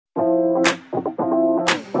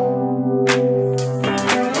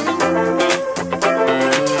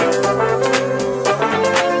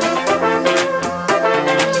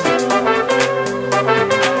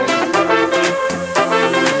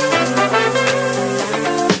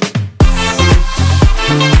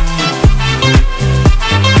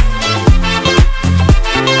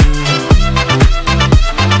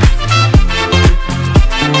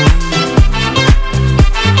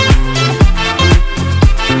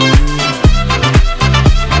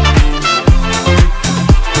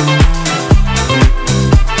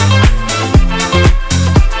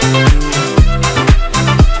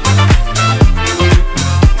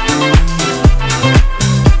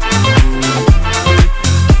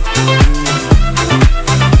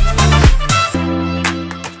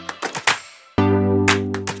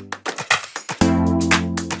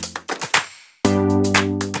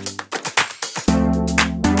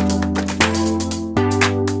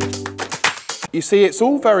You see, it's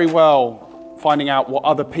all very well finding out what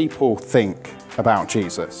other people think about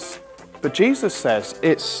Jesus. But Jesus says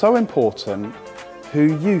it's so important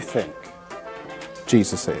who you think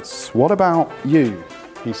Jesus is. What about you,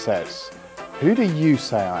 he says. Who do you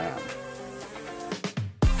say I am?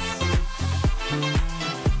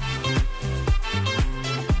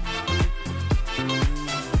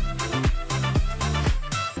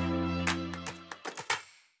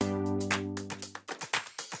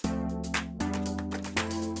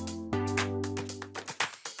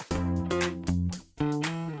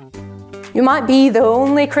 You might be the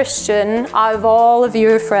only Christian out of all of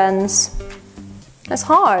your friends. It's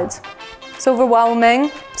hard. It's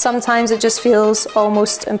overwhelming. Sometimes it just feels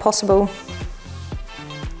almost impossible.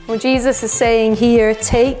 Well, Jesus is saying here,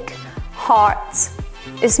 take heart.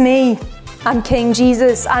 It's me. I'm King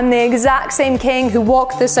Jesus. I'm the exact same King who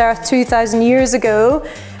walked this earth 2,000 years ago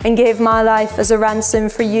and gave my life as a ransom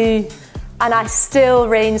for you. And I still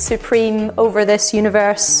reign supreme over this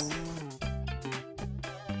universe.